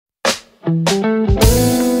Hi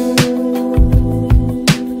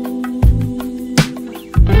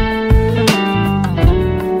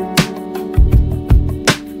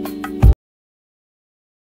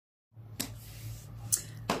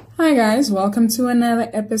guys, welcome to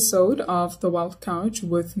another episode of The Wealth Couch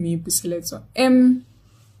with me, Busiletso M.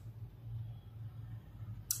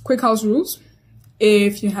 Quick house rules.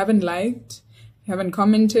 If you haven't liked, you haven't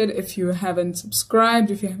commented, if you haven't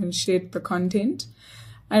subscribed, if you haven't shared the content,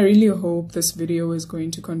 I really hope this video is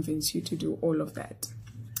going to convince you to do all of that.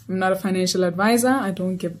 I'm not a financial advisor. I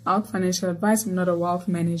don't give out financial advice. I'm not a wealth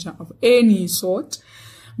manager of any sort.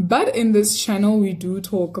 But in this channel, we do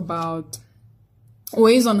talk about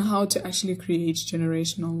ways on how to actually create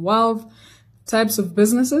generational wealth, types of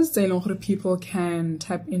businesses that people can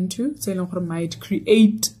tap into, that might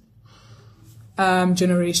create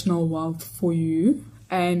generational wealth for you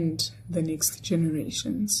and the next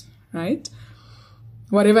generations, right?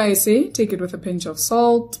 Whatever I say, take it with a pinch of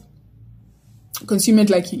salt. Consume it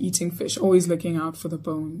like you're eating fish, always looking out for the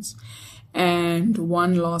bones. And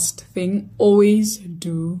one last thing, always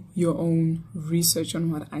do your own research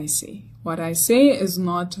on what I say. What I say is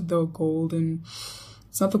not the golden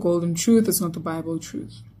truth. It's not the Bible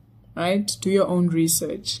truth, right? Do your own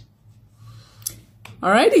research.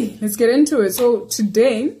 Alrighty, let's get into it. So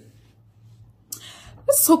today,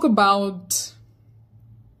 let's talk about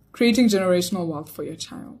creating generational wealth for your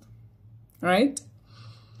child, right?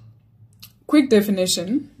 Quick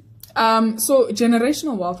definition. So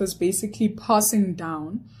generational wealth is basically passing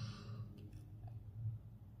down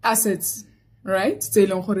assets, right? They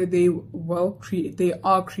will create,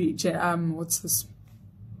 what's this?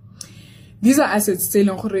 These are assets,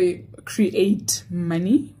 they create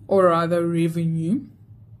money, or rather revenue,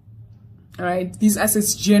 right? These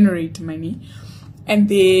assets generate money, and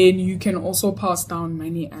then you can also pass down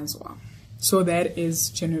money as well. So that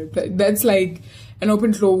is that's like an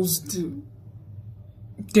open closed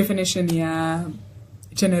definition, yeah,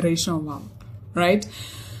 generational wealth, right?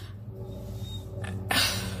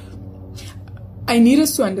 I need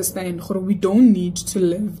us to understand we don't need to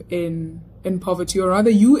live in poverty, or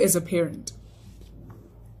rather you as a parent.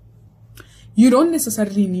 You don't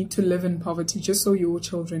necessarily need to live in poverty just so your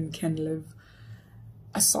children can live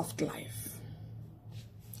a soft life.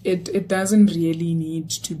 It doesn't really need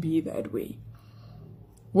to be that way.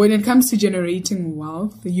 When it comes to generating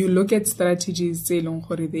wealth, you look at strategies,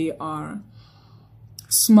 they are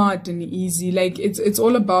smart and easy. Like it's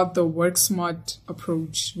all about the work smart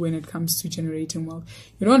approach when it comes to generating wealth.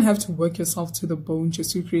 You don't have to work yourself to the bone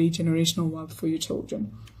just to create generational wealth for your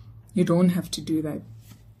children. You don't have to do that.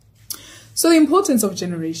 So the importance of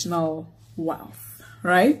generational wealth,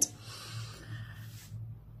 right?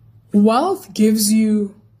 Wealth gives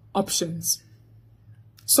you options.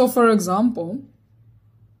 So for example,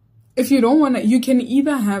 if you don't want to, you can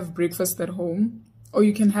either have breakfast at home or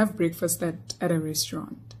you can have breakfast at a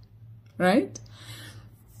restaurant, right?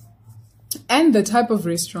 And the type of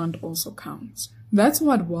restaurant also counts. That's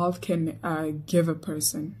what wealth can give a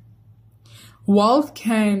person. Wealth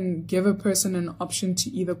can give a person an option to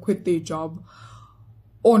either quit their job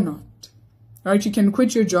or not, right? You can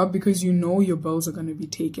quit your job because you know your bills are going to be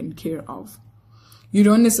taken care of. You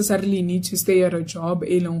don't necessarily need to stay at a job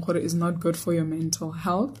is not good for your mental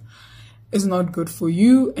health, is not good for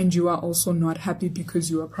you, and you are also not happy because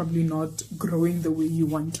you are probably not growing the way you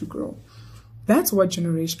want to grow. That's what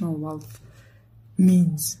generational wealth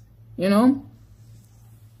means, you know?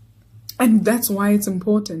 And that's why it's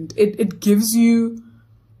important. It gives you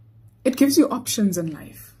options in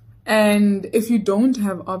life. And if you don't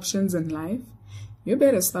have options in life, you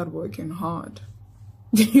better start working hard.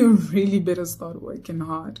 You really better start working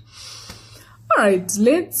hard. All right,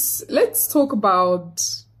 let's talk about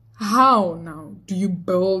how now do you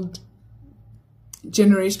build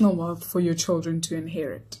generational wealth for your children to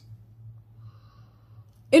inherit.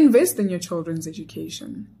 Invest in your children's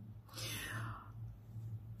education.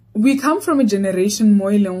 We come from a generation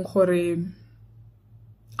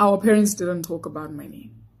our parents didn't talk about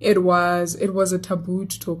money. It was a taboo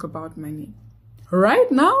to talk about money.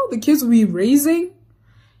 Right now, the kids we're raising,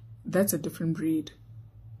 that's a different breed.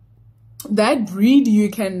 That breed,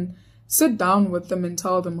 you can sit down with them and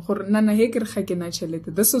tell them,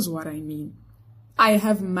 this is what I mean. I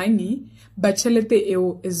have money, but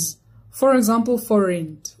chelete is, for example, for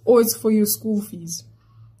rent, or it's for your school fees.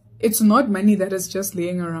 It's not money that is just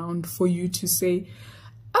laying around for you to say,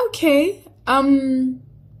 okay,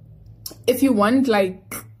 if you want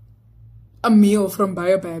like a meal from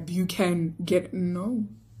Baobab, you can get, no.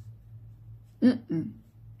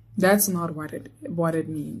 That's not what it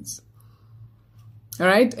means. All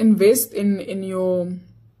right, invest in your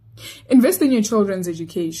Invest in your children's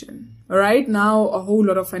education. Right now, a whole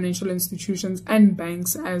lot of financial institutions and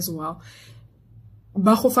banks as well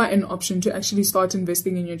offer an option to actually start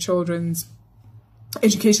investing in your children's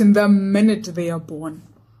education the minute they are born.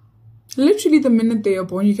 Literally the minute they are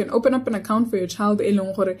born, you can open up an account for your child,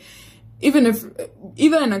 even if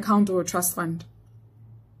either an account or a trust fund.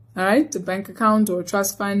 All right, a bank account or a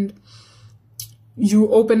trust fund. You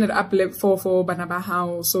open it up for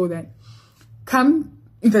Banabahao so that come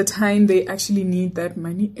the time they actually need that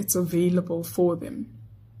money, it's available for them.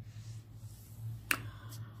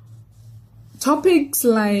 Topics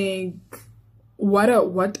like what a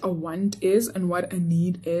want is and what a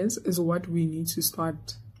need is what we need to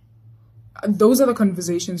start. Those are the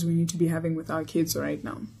conversations we need to be having with our kids right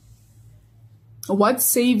now. What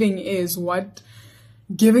saving is, what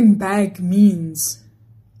giving back means.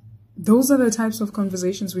 Those are the types of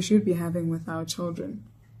conversations we should be having with our children.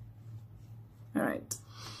 All right.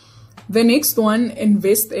 The next one,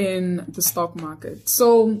 invest in the stock market.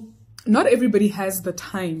 So not everybody has the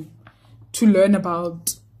time to learn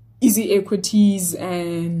about easy equities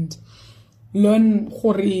and learn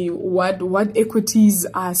what equities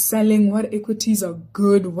are selling, what equities are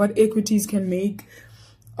good, what equities can make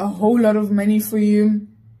a whole lot of money for you.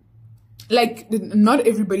 Like, not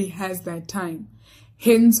everybody has that time.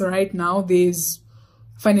 Hence, right now, there's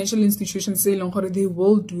financial institutions saying they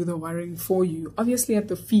will do the worrying for you. Obviously at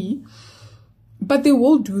the fee, but they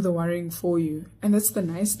will do the worrying for you. And that's the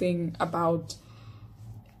nice thing about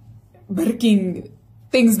working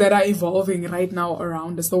things that are evolving right now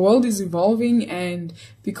around us. The world is evolving, and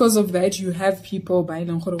because of that, you have people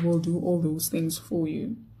who will do all those things for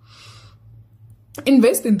you.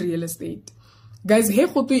 Invest in real estate. Guys,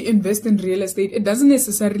 invest in real estate. It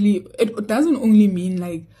doesn't only mean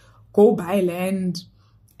like go buy land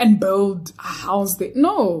and build a house there.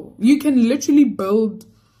 No, you can literally build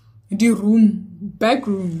the back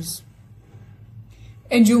rooms,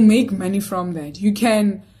 and you'll make money from that. You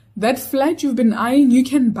can, that flat you've been eyeing, you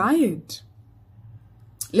can buy it.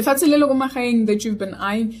 That you've been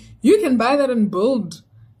eyeing, you can buy that and build.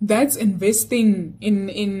 That's investing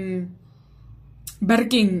in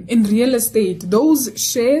real estate. Those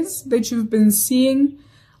shares that you've been seeing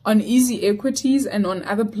on Easy Equities and on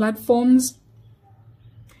other platforms,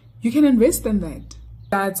 you can invest in that.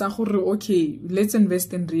 That's okay, let's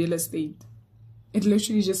invest in real estate. It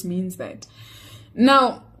literally just means that.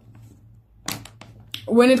 Now,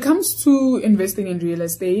 when it comes to investing in real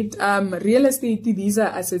estate, these are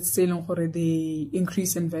assets they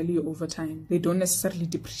increase in value over time. They don't necessarily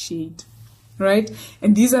depreciate, right?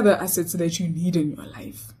 And these are the assets that you need in your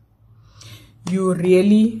life. You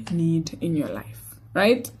really need in your life,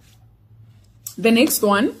 right? The next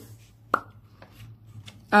one,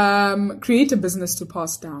 create a business to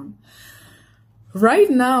pass down. Right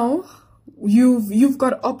now, you've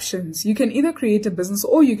got options. You can either create a business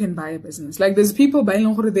or you can buy a business. Like, there's people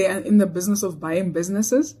buying they are in the business of buying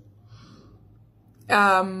businesses. They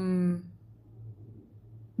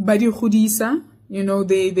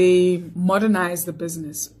modernize the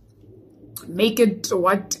business, make it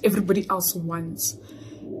what everybody else wants,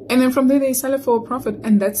 and then from there they sell it for a profit,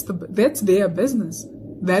 and that's their business.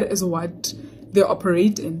 That is what they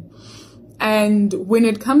operate in. And when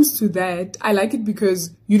it comes to that, I like it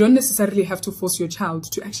because you don't necessarily have to force your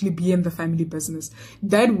child to actually be in the family business.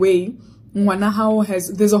 That way,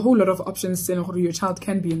 there's a whole lot of options. Your child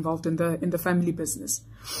can be involved in the family business.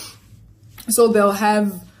 So they'll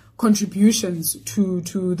have contributions to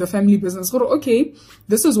the family business. Okay,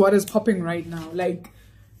 this is what is popping right now. Like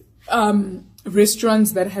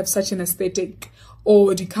restaurants that have such an aesthetic,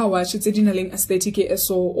 or the kawash, it's aesthetic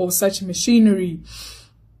or such machinery.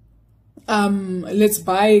 Let's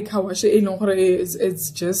buy kawash.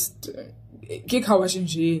 It's just kawash,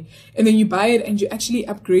 and then you buy it and you actually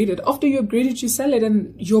upgrade it. After you upgrade it, you sell it,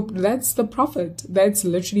 and that's the profit. That's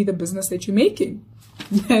literally the business that you're making.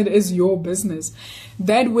 That is your business.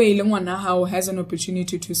 That way, Lengwanahao has an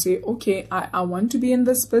opportunity to say, okay, I want to be in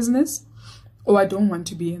this business, or I don't want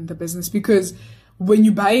to be in the business. Because when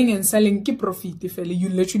you're buying and selling, you're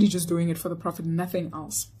literally just doing it for the profit, nothing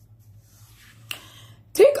else.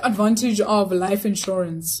 Take advantage of life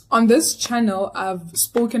insurance. On this channel, I've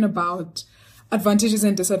spoken about advantages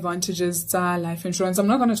and disadvantages to life insurance. I'm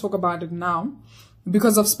not going to talk about it now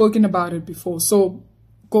because I've spoken about it before. So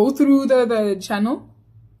go through the channel,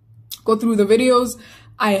 go through the videos.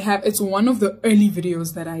 It's one of the early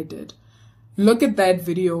videos that I did. Look at that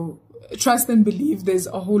video. Trust and believe, there's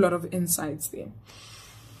a whole lot of insights there.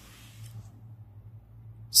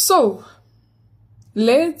 So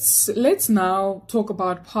let's now talk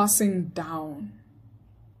about passing down.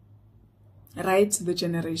 Write the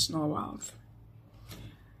generational wealth.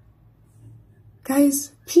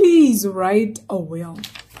 Guys, please write a will.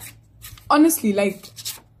 Honestly, like,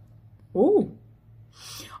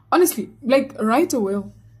 write a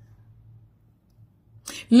will.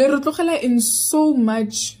 Le re tlogela in so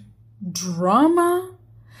much drama.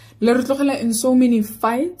 Le re tlogela in so many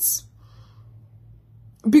fights.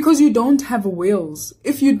 Because you don't have wills.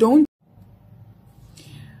 If you don't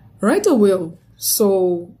write a will,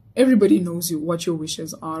 so everybody knows what your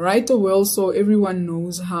wishes are. Write a will so everyone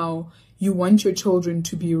knows how you want your children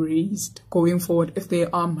to be raised going forward if they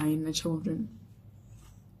are minor children.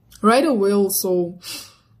 Write a will so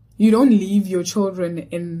you don't leave your children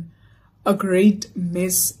in a great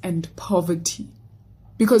mess and poverty.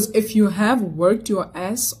 Because if you have worked your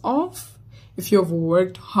ass off, if you have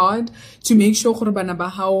worked hard to make sure bana ba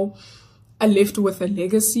hao are left with a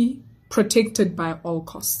legacy, protected by all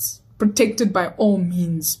costs, protected by all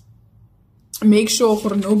means. Make sure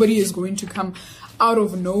nobody is going to come out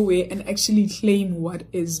of nowhere and actually claim what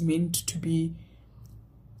is meant to be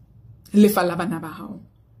lefa la bana ba hao.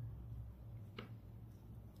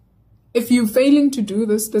 If you're failing to do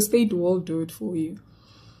this, the state will do it for you.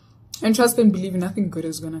 And trust and believe, nothing good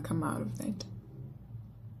is going to come out of that.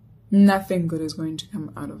 Nothing good is going to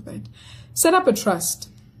come out of that. Set up a trust.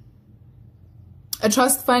 A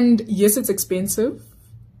trust fund, yes, it's expensive.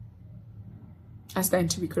 I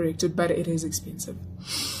stand to be corrected, but it is expensive.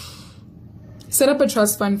 Set up a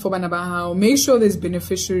trust fund for bana ba hao. Make sure there's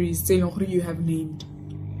beneficiaries you have named.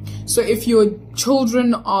 So if your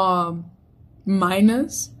children are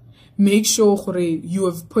minors, make sure you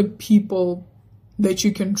have put people that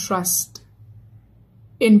you can trust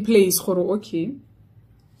in place. Okay,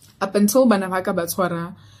 up until bana ba ka ba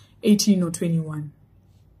tshwara 18 or 21,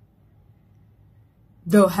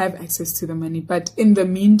 they'll have access to the money. But in the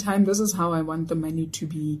meantime, this is how I want the money to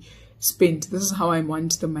be spent. This is how I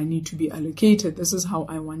want the money to be allocated. This is how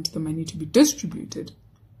I want the money to be distributed.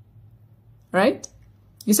 Right?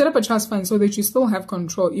 You set up a trust fund so that you still have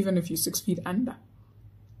control even if you're 6 feet under.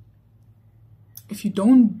 If you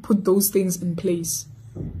don't put those things in place,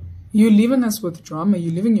 you're leaving us with drama.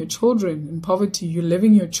 You're leaving your children in poverty. You're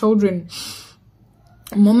leaving your children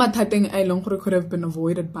could have been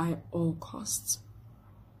avoided by all costs.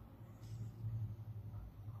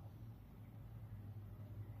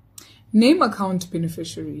 Name account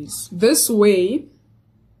beneficiaries. This way,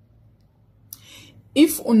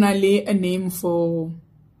 if unale a name for,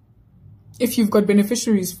 if you've got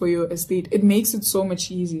beneficiaries for your estate, it makes it so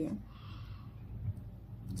much easier.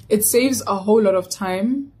 It saves a whole lot of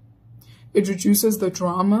time. It reduces the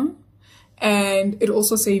drama, and it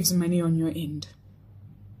also saves money on your end.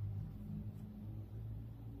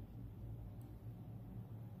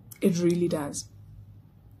 It really does.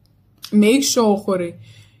 Make sure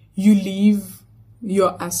you leave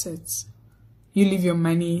your assets, you leave your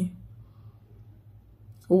money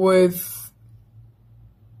with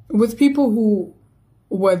people who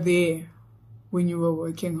were there when you were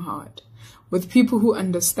working hard, with people who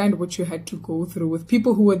understand what you had to go through, with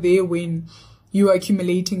people who were there when you were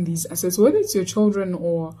accumulating these assets, whether it's your children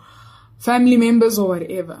or family members or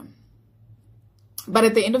whatever. But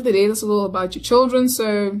at the end of the day, this is all about your children,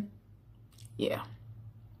 so yeah.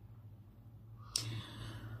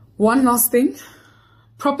 One last thing,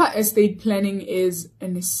 proper estate planning is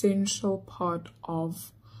an essential part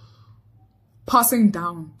of passing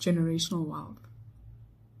down generational wealth.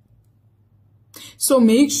 So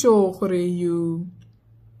make sure you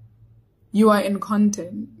are in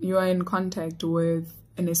contact with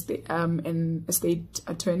an estate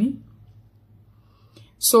attorney,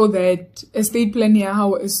 so that estate planning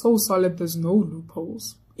is so solid there's no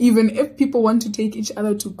loopholes. Even if people want to take each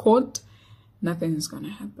other to court, nothing is going to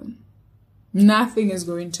happen. Nothing is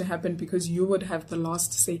going to happen because you would have the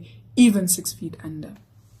last say, even 6 feet under.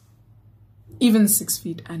 Even 6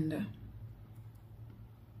 feet under.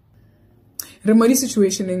 Remotely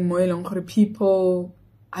situation in Moelong, people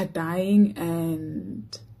are dying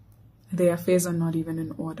and their affairs are not even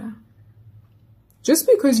in order. Just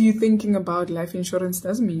because you're thinking about life insurance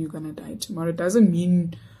doesn't mean you're going to die tomorrow. It doesn't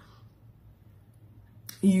mean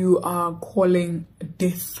you are calling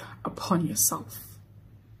death upon yourself.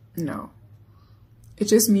 No. It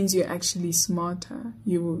just means you're actually smarter.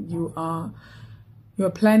 You are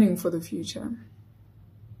planning for the future.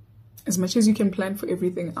 As much as you can plan for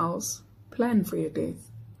everything else, plan for your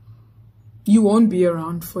death. You won't be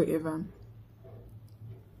around forever.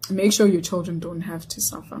 Make sure your children don't have to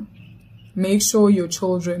suffer. Make sure your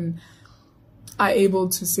children are able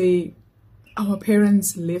to say, our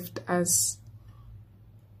parents left us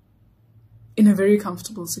in a very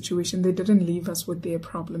comfortable situation. They didn't leave us with their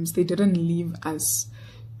problems. They didn't leave us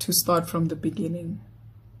to start from the beginning.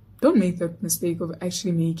 Don't make the mistake of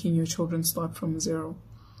actually making your children start from zero.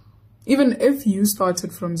 Even if you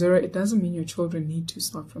started from zero, it doesn't mean your children need to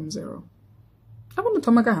start from zero. I want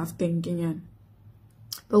to have thinking in.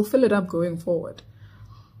 They'll fill it up going forward.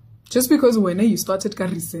 Just because when you started ka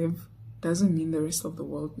reserve doesn't mean the rest of the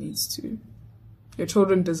world needs to. Your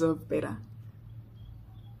children deserve better.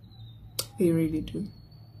 They really do.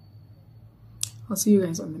 I'll see you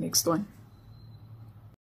guys on the next one.